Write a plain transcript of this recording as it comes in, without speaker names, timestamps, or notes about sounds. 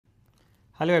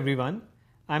Hello everyone,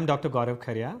 I am Dr. Gaurav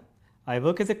Kharya. I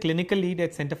work as a clinical lead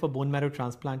at Center for Bone Marrow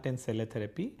Transplant and Cellular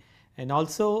Therapy and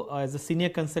also as a senior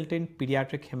consultant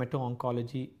Pediatric Haemato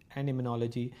Oncology and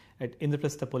Immunology at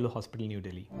Indraprastha Apollo Hospital, New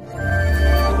Delhi.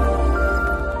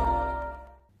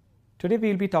 Today we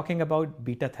will be talking about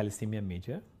beta thalassemia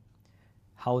major.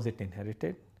 How is it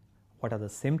inherited? What are the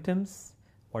symptoms?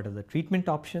 What are the treatment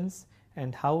options?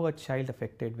 And how a child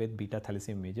affected with beta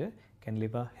thalassemia major can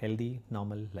live a healthy,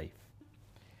 normal life.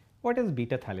 What is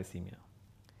beta thalassemia?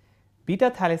 Beta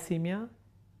thalassemia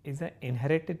is an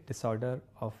inherited disorder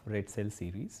of red cell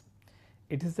series.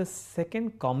 It is the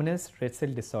second commonest red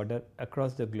cell disorder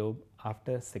across the globe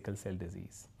after sickle cell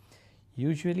disease.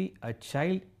 Usually a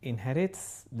child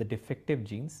inherits the defective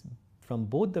genes from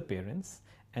both the parents,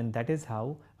 and that is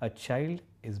how a child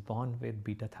is born with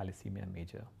beta thalassemia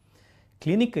major.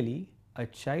 Clinically, a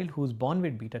child who is born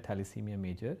with beta thalassemia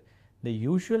major, the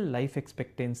usual life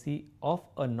expectancy of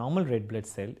a normal red blood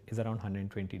cell is around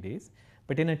 120 days.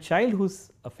 But in a child who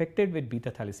is affected with beta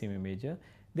thalassemia major,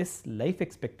 this life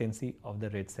expectancy of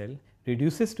the red cell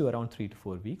reduces to around 3 to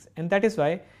 4 weeks, and that is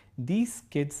why these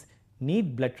kids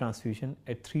need blood transfusion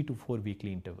at 3 to 4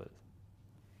 weekly intervals.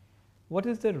 What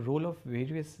is the role of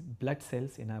various blood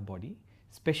cells in our body,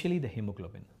 especially the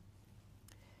hemoglobin?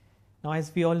 Now,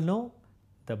 as we all know,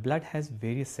 the blood has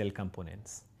various cell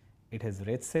components. It has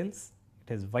red cells,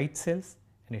 it has white cells,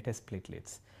 and it has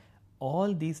platelets.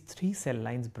 All these three cell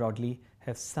lines broadly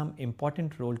have some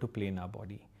important role to play in our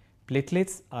body.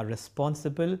 Platelets are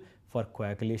responsible for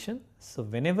coagulation. So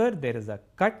whenever there is a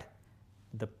cut,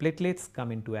 the platelets come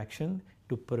into action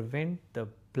to prevent the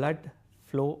blood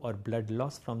flow or blood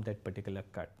loss from that particular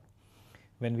cut.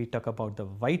 When we talk about the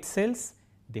white cells,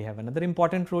 they have another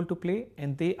important role to play,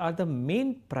 and they are the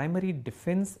main primary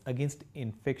defense against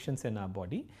infections in our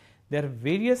body. There are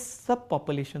various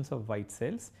subpopulations of white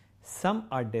cells. Some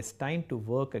are destined to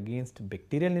work against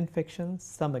bacterial infections,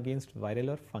 some against viral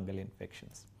or fungal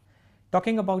infections.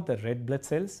 Talking about the red blood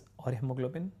cells or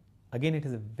hemoglobin, again it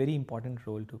has a very important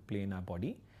role to play in our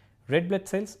body. Red blood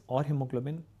cells or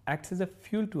hemoglobin acts as a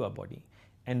fuel to our body,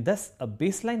 and thus a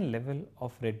baseline level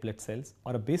of red blood cells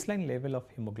or a baseline level of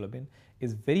hemoglobin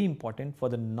is very important for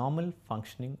the normal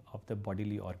functioning of the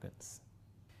bodily organs.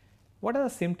 What are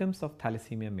the symptoms of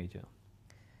thalassemia major?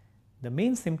 The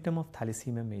main symptom of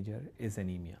thalassemia major is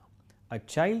anemia. A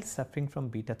child suffering from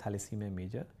beta thalassemia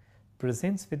major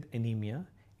presents with anemia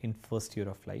in first year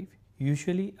of life,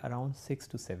 usually around 6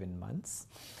 to 7 months,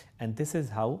 and this is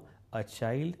how a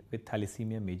child with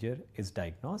thalassemia major is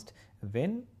diagnosed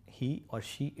when he or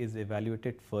she is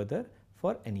evaluated further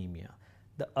for anemia.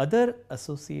 The other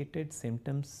associated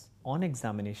symptoms on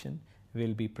examination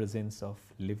will be presence of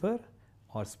liver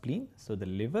or spleen. So the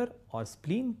liver or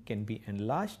spleen can be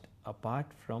enlarged apart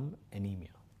from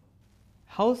anemia.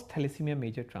 How is thalassemia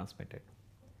major transmitted?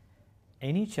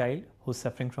 Any child who is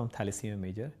suffering from thalassemia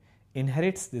major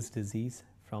inherits this disease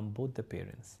from both the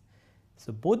parents.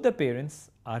 So both the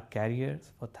parents are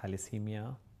carriers for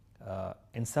thalassemia,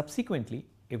 and subsequently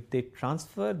if they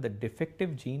transfer the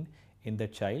defective gene in the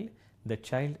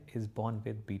child is born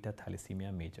with beta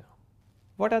thalassemia major.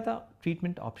 What are the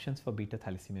treatment options for beta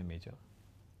thalassemia major?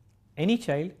 Any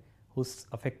child who is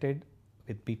affected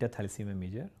with beta thalassemia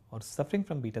major or suffering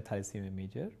from beta thalassemia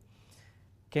major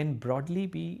can broadly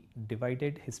be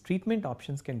divided, his treatment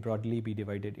options can broadly be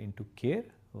divided into care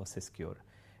versus cure.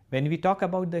 When we talk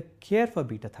about the care for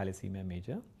beta thalassemia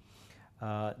major,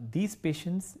 these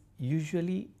patients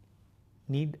usually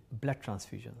need blood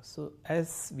transfusion. So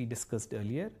as we discussed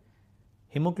earlier,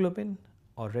 hemoglobin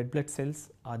or red blood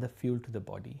cells are the fuel to the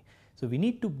body. So we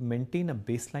need to maintain a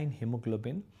baseline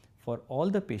hemoglobin for all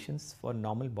the patients for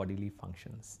normal bodily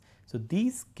functions. So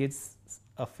these kids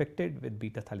affected with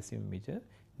beta thalassemia major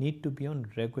need to be on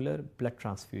regular blood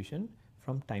transfusion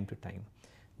from time to time.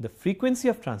 The frequency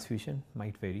of transfusion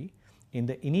might vary. In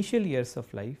the initial years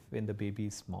of life when the baby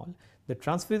is small, the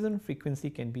transfusion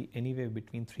frequency can be anywhere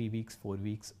between 3 weeks, 4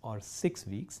 weeks or 6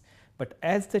 weeks. But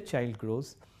as the child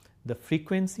grows, the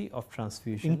frequency of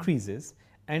transfusion increases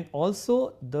and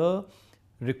also the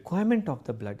requirement of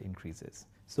the blood increases.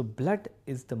 So blood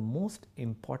is the most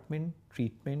important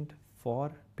treatment for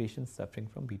patients suffering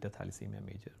from beta thalassemia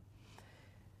major.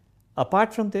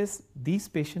 Apart from this, these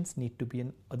patients need to be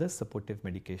on other supportive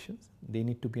medications. They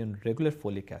need to be on regular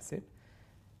folic acid.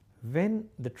 When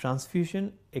the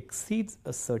transfusion exceeds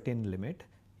a certain limit,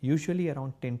 usually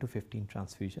around 10 to 15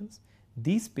 transfusions,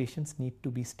 these patients need to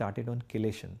be started on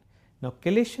chelation. Now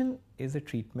chelation is a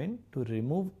treatment to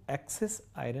remove excess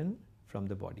iron from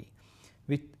the body.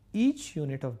 With each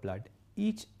unit of blood,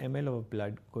 each ml of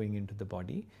blood going into the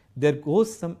body, there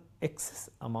goes some excess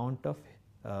amount of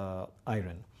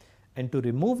iron. And to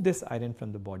remove this iron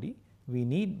from the body, we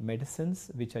need medicines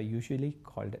which are usually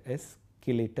called as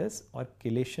chelators or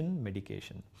chelation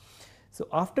medication. So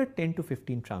after 10 to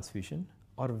 15 transfusion,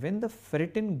 or when the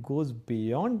ferritin goes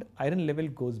beyond, iron level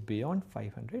goes beyond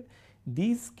 500,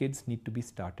 these kids need to be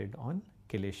started on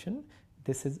chelation.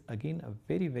 This is again a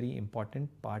very important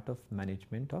part of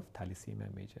management of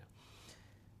thalassemia major.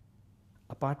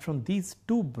 Apart from these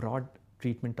two broad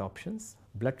treatment options,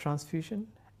 blood transfusion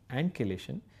and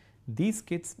chelation, these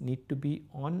kids need to be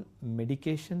on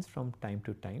medications from time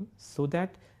to time so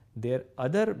that their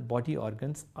other body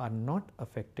organs are not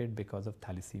affected because of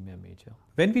thalassemia major.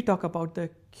 When we talk about the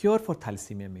cure for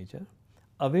thalassemia major,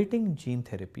 awaiting gene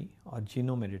therapy or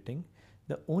genome editing,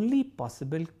 the only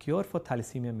possible cure for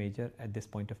thalassemia major at this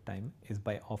point of time is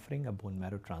by offering a bone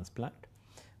marrow transplant.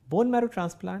 Bone marrow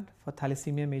transplant for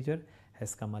thalassemia major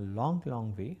has come a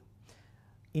long way.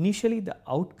 Initially, the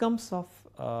outcomes of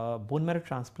bone marrow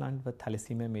transplant with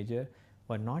thalassemia major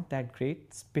were not that great,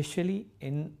 especially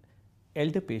in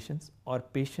elder patients or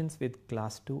patients with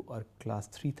class 2 or class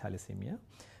 3 thalassemia.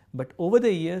 But over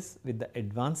the years, with the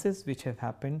advances which have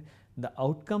happened, the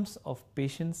outcomes of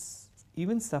patients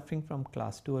even suffering from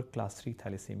class 2 or class 3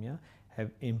 thalassemia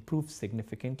have improved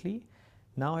significantly.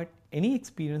 Now at any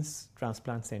experienced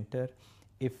transplant center,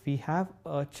 if we have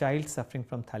a child suffering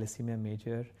from thalassemia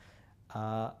major,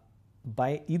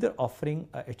 by either offering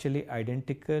a HLA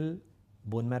identical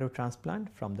bone marrow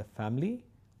transplant from the family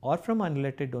or from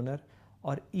unrelated donor,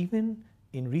 or even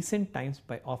in recent times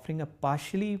by offering a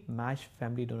partially matched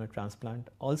family donor transplant,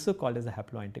 also called as a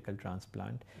haploidentical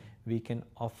transplant, we can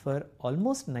offer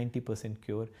almost 90%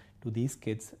 cure to these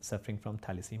kids suffering from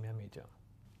thalassemia major.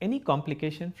 Any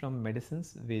complication from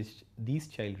medicines which these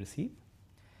child receive?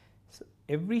 So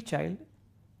every child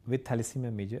with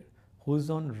thalassemia major who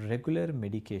is on regular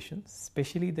medication,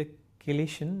 especially the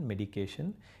chelation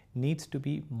medication, needs to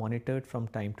be monitored from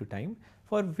time to time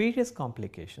for various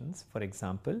complications. For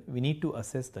example, we need to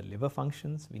assess the liver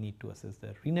functions, we need to assess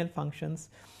the renal functions.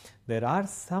 There are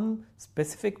some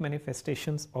specific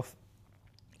manifestations of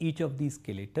each of these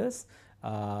chelators,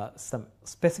 some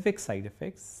specific side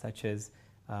effects such as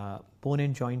bone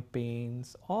and joint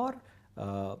pains or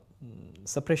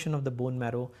suppression of the bone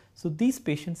marrow. So these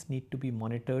patients need to be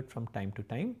monitored from time to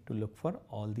time to look for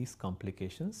all these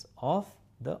complications of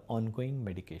the ongoing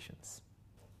medications.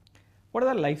 What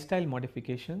are the lifestyle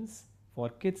modifications for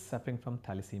kids suffering from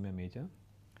thalassemia major?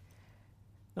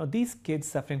 Now these kids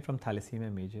suffering from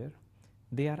thalassemia major,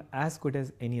 they are as good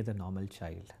as any other normal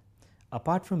child.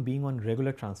 Apart from being on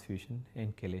regular transfusion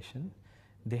and chelation,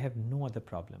 they have no other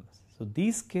problems. So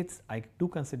these kids, I do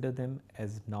consider them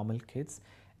as normal kids,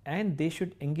 and they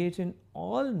should engage in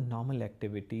all normal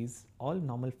activities, all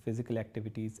normal physical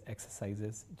activities,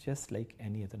 exercises, just like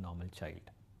any other normal child.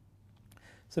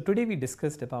 So today we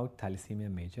discussed about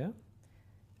thalassemia major,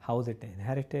 how is it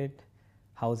inherited,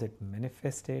 how is it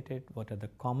manifested, what are the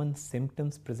common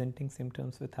symptoms, presenting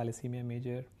symptoms with thalassemia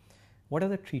major, what are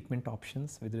the treatment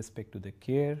options with respect to the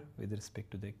care, with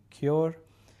respect to the cure,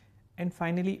 and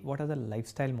finally, what are the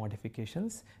lifestyle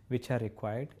modifications which are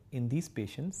required in these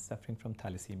patients suffering from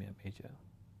thalassemia major.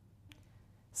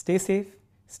 Stay safe,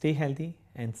 stay healthy,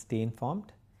 and stay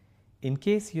informed. In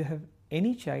case you have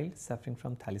any child suffering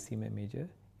from thalassemia major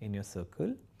in your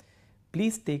circle,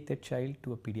 please take that child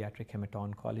to a pediatric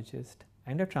hemato-oncologist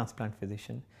and a transplant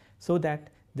physician so that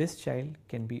this child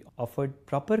can be offered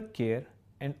proper care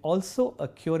and also a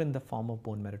cure in the form of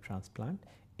bone marrow transplant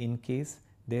in case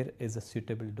there is a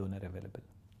suitable donor available.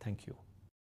 Thank you.